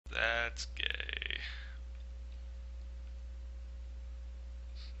That's gay.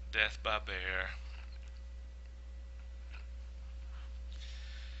 Death by bear.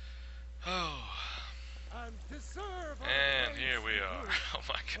 Oh. And to serve And here we are. Oh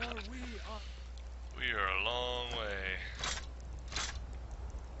my god. We are a long way.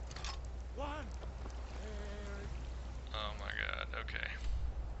 one. Oh my god, okay.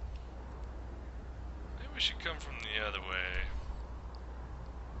 Maybe we should come from the other way.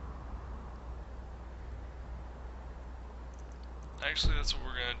 Actually, that's what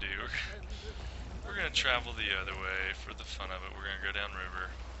we're gonna do. We're gonna travel the other way for the fun of it. We're gonna go downriver.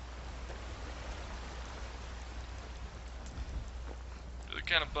 Really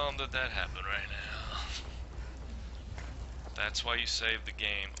kind of bummed that that happened right now. That's why you save the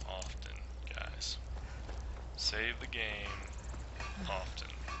game often, guys. Save the game often.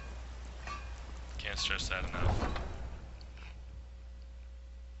 Can't stress that enough.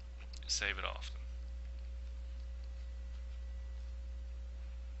 Save it often.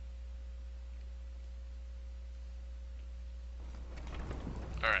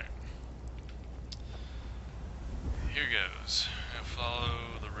 Alright. Here goes. I'm gonna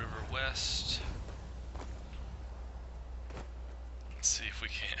follow the river west. Let's see if we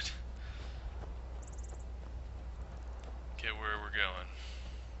can't get where we're going.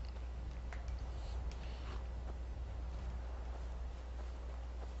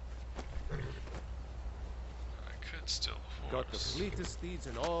 I could steal the horse. Got the fleetest steeds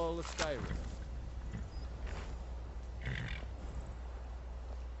in all of Skyrim.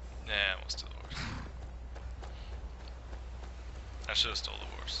 Nah, we'll steal the horse. I should have stole the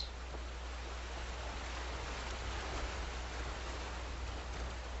horse.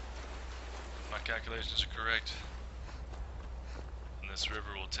 My calculations are correct. And this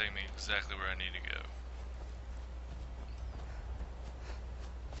river will take me exactly where I need to go.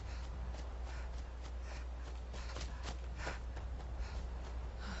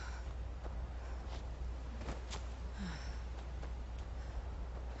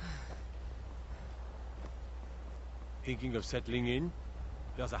 Thinking of settling in?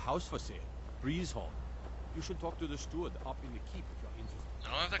 There's a house for sale, Breezeholm. You should talk to the steward up in the keep if you're interested.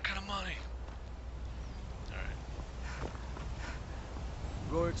 I don't have that kind of money. Alright.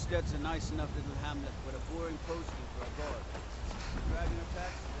 Rorikstedt's a nice enough little hamlet, but a boring posting for a guard. Dragon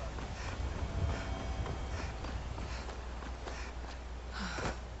attacks?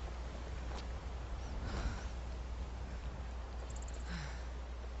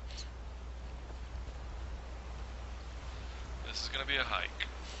 This is gonna be a hike.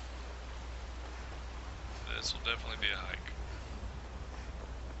 This will definitely be a hike.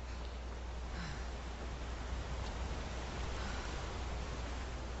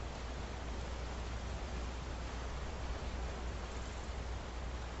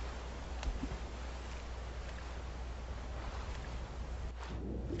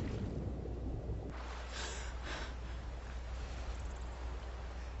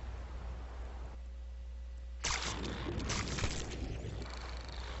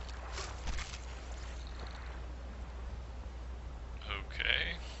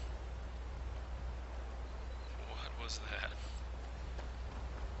 Okay. What was that?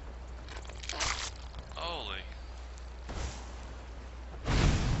 Holy.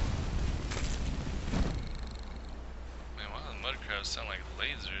 Man, why do the mud crabs sound like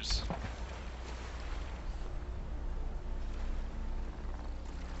lasers?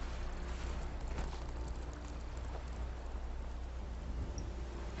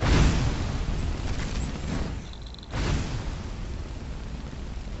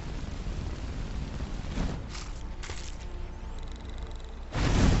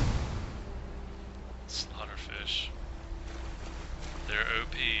 Slaughterfish. They're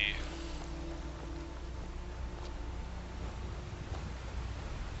OP.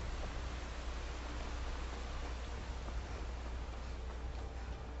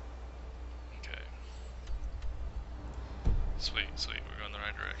 Okay. Sweet, sweet, we're going the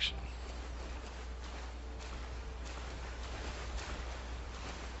right direction.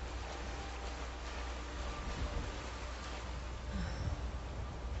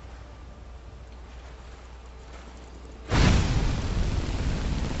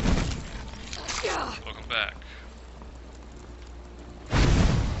 Welcome back.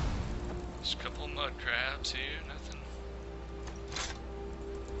 Just a couple of mud crabs here, nothing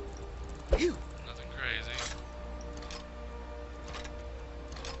crazy.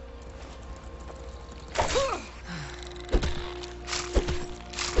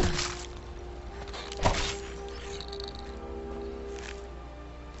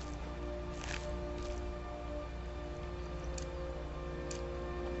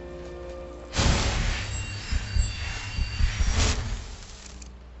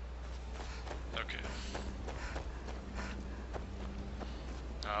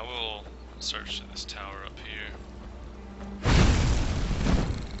 search this tower up here.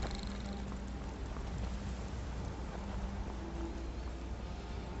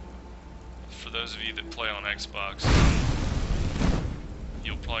 For those of you that play on Xbox,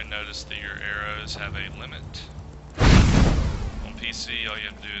 you'll probably notice that your arrows have a limit. On PC, all you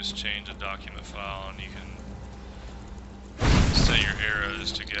have to do is change a document file and you can set your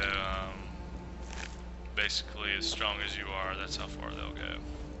arrows to go basically as strong as you are, that's how far they'll go.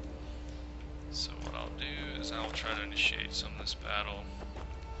 So what I'll do is I'll try to initiate some of this battle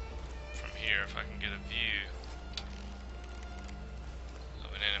from here if I can get a view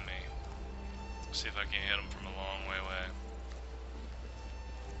of an enemy. See if I can hit them from a long way away.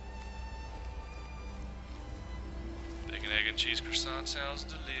 Bacon, egg, and cheese croissant sounds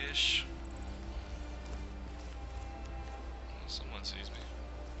delish. Oh, someone sees me.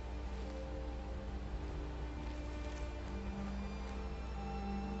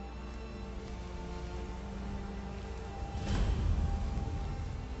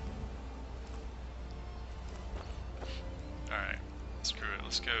 Alright, screw it.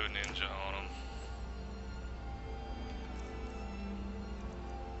 Let's go ninja on them.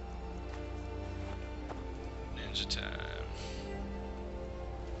 Ninja time.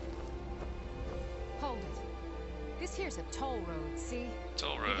 Hold it. This here's a toll road, see?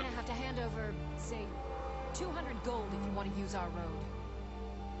 Toll You're road. gonna have to hand over, say, 200 gold if you want to use our road.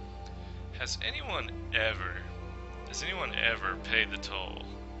 Has anyone ever paid the toll?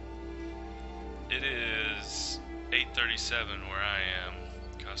 It is 8:37 where I am,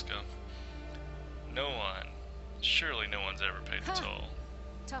 Costco. No one, surely no one's ever paid the toll.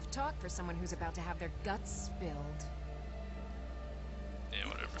 Tough talk for someone who's about to have their guts spilled. Yeah,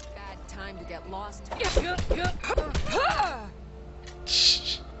 whatever. Bad time to get lost.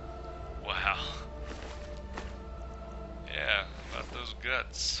 Wow. Yeah, about those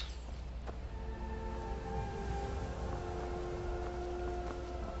guts.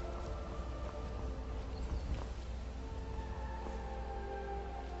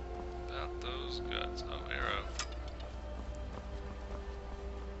 About those guts. Oh, arrow.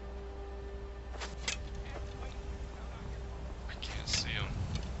 I can't see him.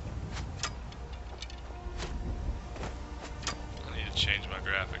 I need to change my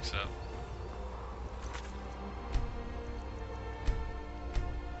graphics up.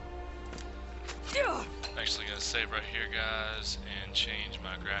 I'm actually going to save right here, guys, and change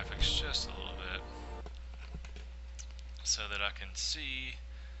my graphics just a little bit so that I can see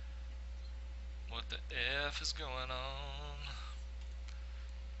what the F is going on.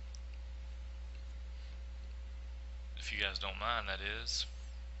 If you guys don't mind, that is.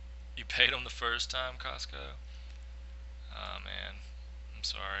 You paid them the first time, Costco? Oh man, I'm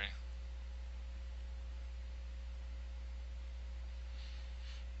sorry.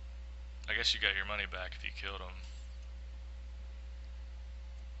 I guess you got your money back if you killed him.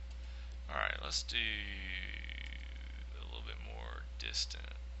 Alright, let's do a little bit more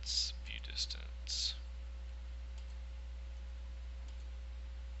distance, view distance.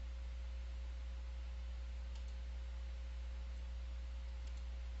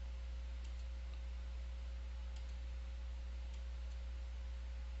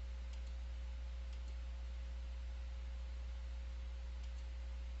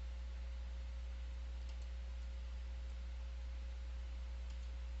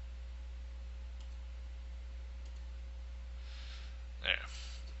 There.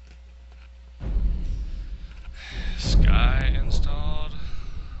 Sky installed?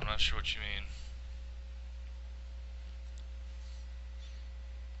 I'm not sure what you mean.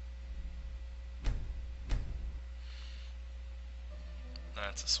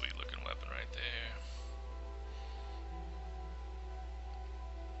 That's a sweet looking weapon right there.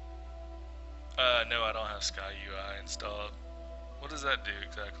 No, I don't have Sky UI installed. What does that do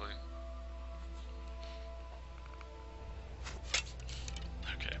exactly?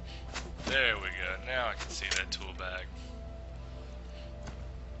 Okay, there we go. Now I can see that tool bag.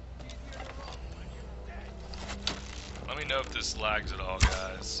 Let me know if this lags at all,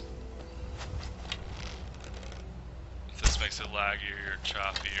 guys. If this makes it laggy or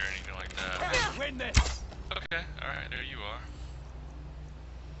choppy or anything like that. Win this! Okay, alright, there you are.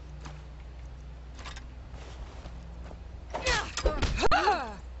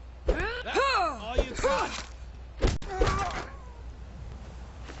 All you got!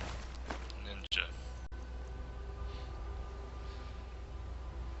 Ninja.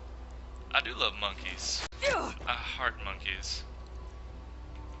 I do love monkeys. I heart monkeys.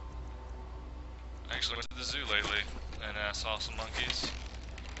 I actually went to the zoo lately and I saw some monkeys.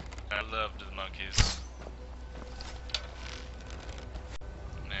 And I loved the monkeys.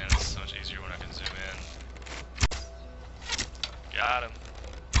 Man, it's so much easier when I can zoom in. Got him.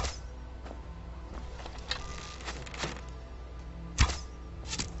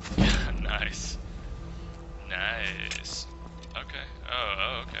 Nice. Nice. Okay.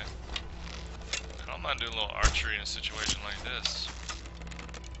 Oh, okay. I don't mind doing a little archery in a situation like this.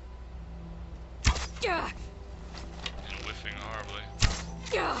 And whiffing horribly.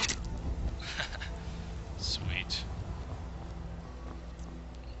 Sweet.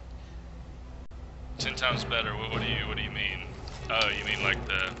 10 times better. What do you mean? Oh, you mean like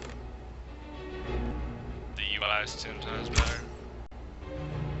the UI is 10 times better?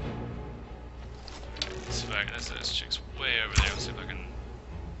 Let's see if I can. This chick's way over there. Let's see if I can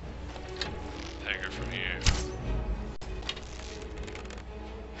peg her from here.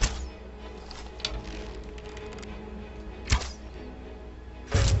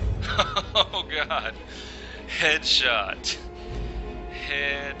 Oh god. Headshot.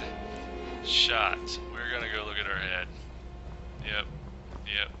 Headshot. We're gonna go look at her head. Yep.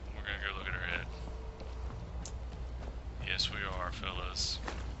 Yep. We're gonna go look at her head. Yes, we are, fellas.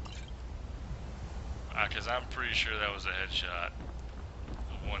 Because I'm pretty sure that was a headshot.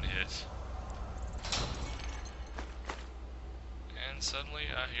 One hit. And suddenly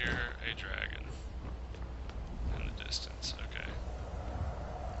I hear a dragon in the distance. Okay.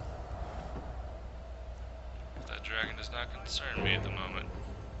 That dragon does not concern me at the moment.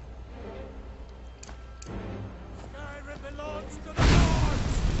 Skyrim belongs to the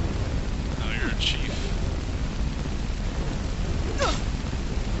Lords! Oh, you're a chief.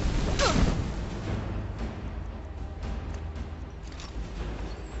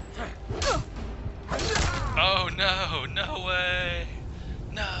 Oh no, no way!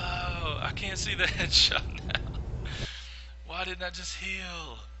 No, I can't see the headshot now. Why didn't I just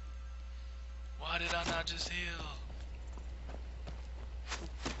heal? Why did I not just heal?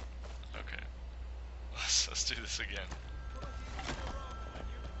 Okay, let's do this again.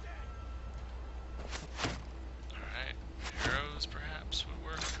 Alright, arrows perhaps would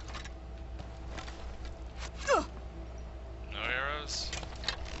work. No arrows?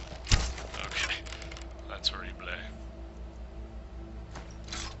 Okay, that's horrible.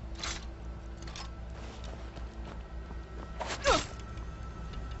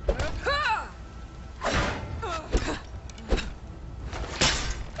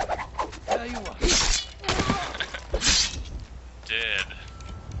 There you are. Dead.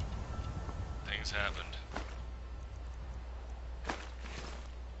 Things happened.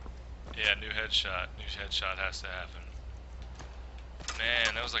 Yeah, new headshot. New headshot has to happen.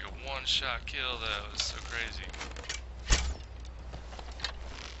 Man, that was like a one-shot kill though. It was so crazy.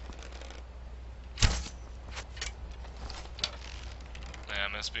 Man, I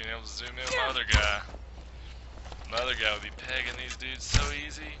miss being able to zoom in with my other guy. My other guy would be pegging these dudes so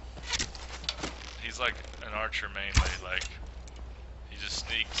easy. He's like an archer mainly, like he just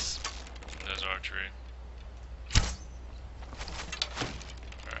sneaks and does archery.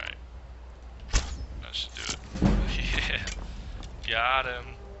 Alright. That should do it. Yeah. Got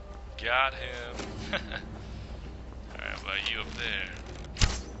him. Got him. Alright, how about you up there?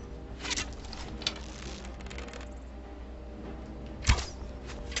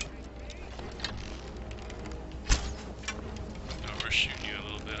 Overshooting you a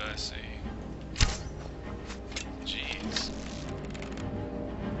little bit, I see. Jeez.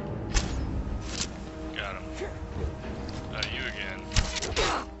 Got him. You again.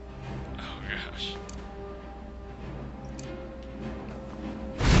 Oh gosh.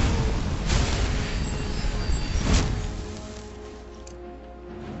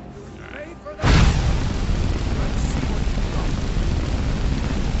 Wait for that! Let's see what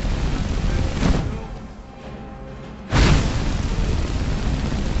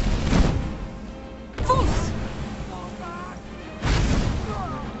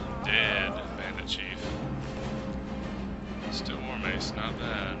Dead, Bandit Chief. Still war mace, not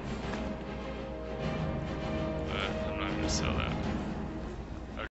bad. But I'm not gonna sell that.